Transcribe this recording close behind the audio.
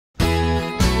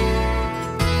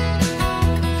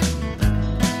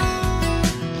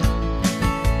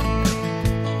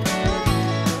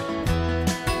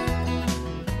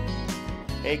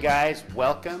Hey guys,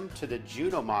 welcome to the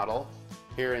Juneau model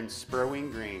here in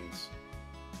Spurwing Greens.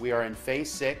 We are in phase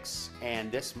 6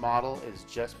 and this model has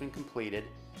just been completed.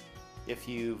 If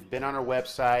you've been on our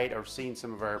website or seen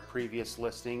some of our previous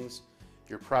listings,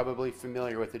 you're probably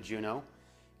familiar with the Juneau.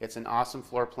 It's an awesome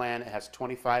floor plan. It has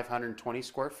 2,520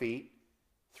 square feet,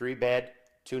 3-bed,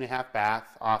 2.5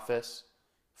 bath, office,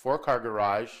 4-car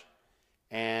garage,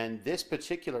 and this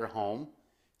particular home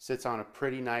sits on a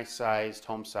pretty nice sized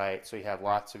home site, so you have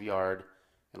lots of yard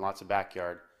and lots of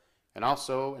backyard. And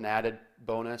also an added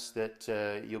bonus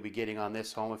that you'll be getting on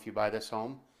this home if you buy this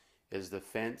home is the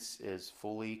fence is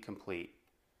fully complete.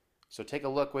 So take a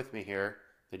look with me here,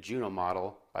 the Juneau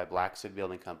model by Blacksid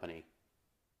Building Company.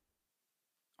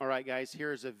 Alright guys,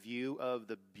 here's a view of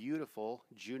the beautiful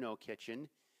Juneau kitchen.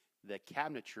 The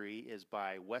cabinetry is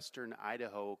by Western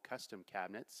Idaho Custom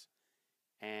Cabinets.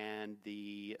 And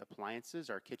the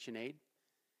appliances are KitchenAid,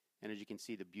 and as you can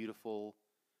see, the beautiful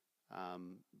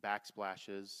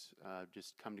backsplashes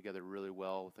just come together really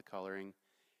well with the coloring,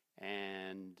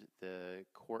 and the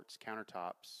quartz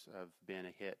countertops have been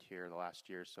a hit here the last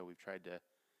year, so we've tried to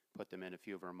put them in a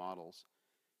few of our models.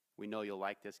 We know you'll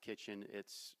like this kitchen.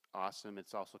 It's awesome.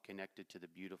 It's also connected to the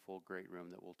beautiful great room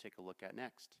that we'll take a look at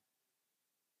next.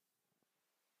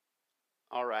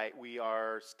 All right, we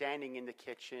are standing in the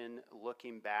kitchen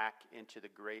looking back into the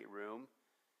great room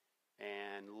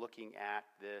and looking at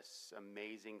this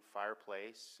amazing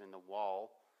fireplace and the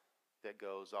wall that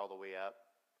goes all the way up.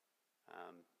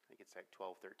 I think it's like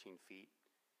 12, 13 feet.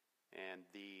 And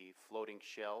the floating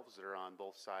shelves that are on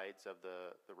both sides of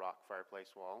the rock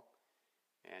fireplace wall,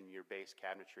 and your base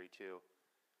cabinetry too.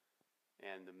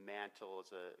 And the mantle is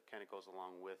kind of goes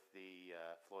along with the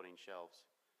floating shelves.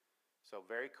 So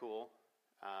very cool.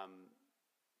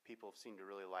 People seem to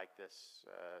really like this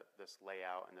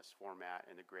layout and this format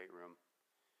in the great room.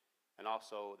 And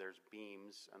also there's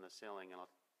beams on the ceiling, and I'll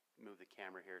move the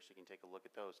camera here so you can take a look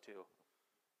at those too.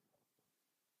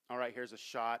 Alright, here's a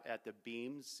shot at the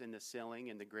beams in the ceiling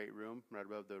in the great room right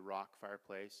above the rock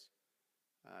fireplace.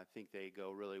 I think they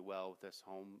go really well with this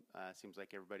home. Seems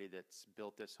like everybody that's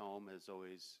built this home has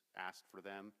always asked for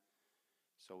them.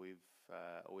 So we've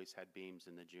always had beams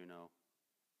in the Juneau.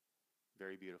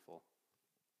 Very beautiful.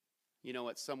 You know,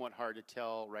 it's somewhat hard to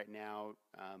tell right now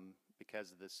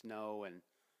because of the snow and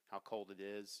how cold it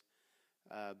is,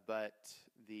 but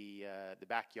the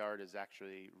backyard is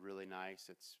actually really nice.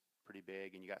 It's pretty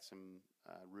big, and you got some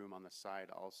room on the side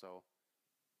also.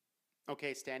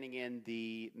 Okay, standing in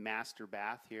the master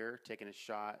bath here, taking a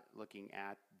shot looking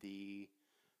at the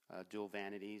dual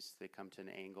vanities. They come to an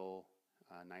angle,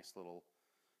 nice little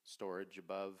storage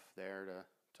above there to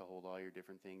hold all your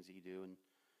different things that you do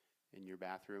in your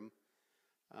bathroom.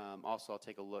 Also, I'll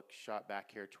take a shot back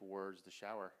here towards the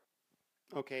shower.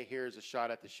 Okay, here's a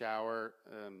shot at the shower.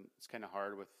 It's kind of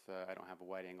hard with, I don't have a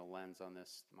wide angle lens on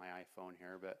my iPhone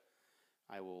here, but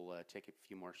I will take a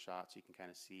few more shots so you can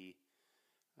kind of see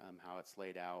how it's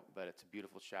laid out. But it's a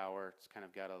beautiful shower. It's kind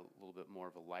of got a little bit more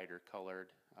of a lighter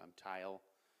colored tile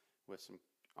with some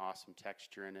awesome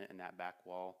texture in it in that back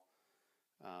wall.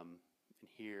 And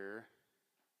here,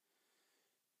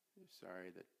 sorry,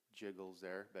 the jiggles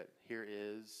there, but here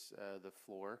is the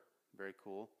floor. Very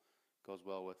cool. Goes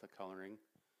well with the coloring.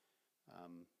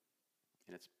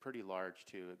 And it's pretty large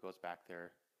too. It goes back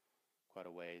there quite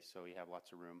a ways, so you have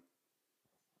lots of room.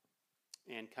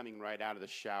 And coming right out of the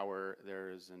shower,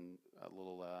 there's a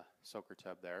little soaker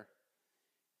tub there.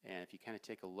 And if you kind of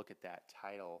take a look at that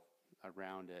tile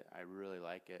around it, I really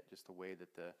like it. Just the way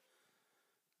that the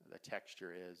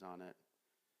texture is on it.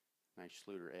 Nice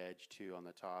Schluter edge too on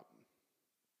the top.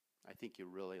 I think you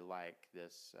really like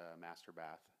this master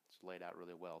bath. It's laid out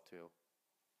really well too.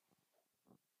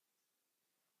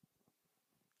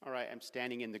 All right, I'm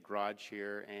standing in the garage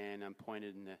here, and I'm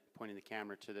pointing the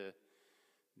camera to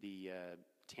the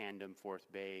tandem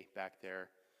fourth bay back there,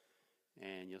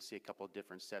 and you'll see a couple of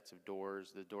different sets of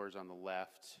doors. The doors on the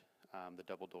left, the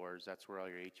double doors, that's where all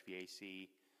your HVAC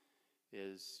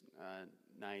is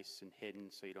nice and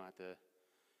hidden, so you don't have to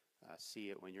see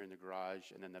it when you're in the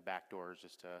garage. And then the back door is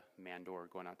just a man door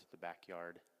going out to the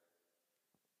backyard.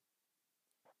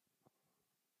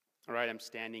 All right, I'm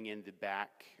standing in the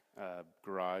back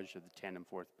garage of the tandem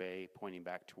fourth bay, pointing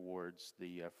back towards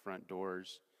the front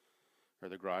doors, or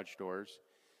the garage doors.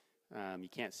 You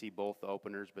can't see both the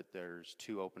openers, but there's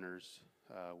two openers.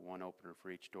 One opener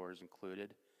for each door is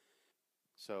included.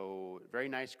 So very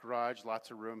nice garage,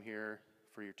 lots of room here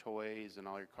for your toys and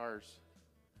all your cars.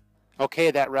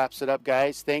 Okay, that wraps it up,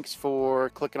 guys. Thanks for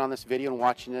clicking on this video and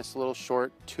watching this little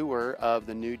short tour of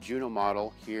the new Juneau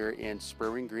model here in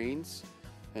Spurwing Greens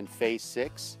in phase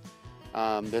 6.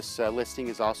 This listing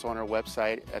is also on our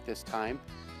website at this time,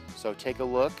 so take a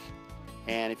look.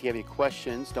 And if you have any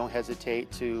questions, don't hesitate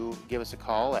to give us a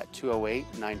call at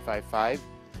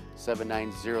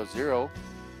 208-955-7900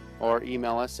 or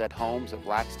email us at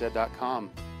homes@blackstead.com.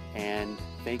 And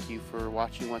thank you for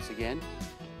watching once again.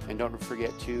 And don't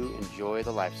forget to enjoy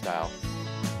the lifestyle.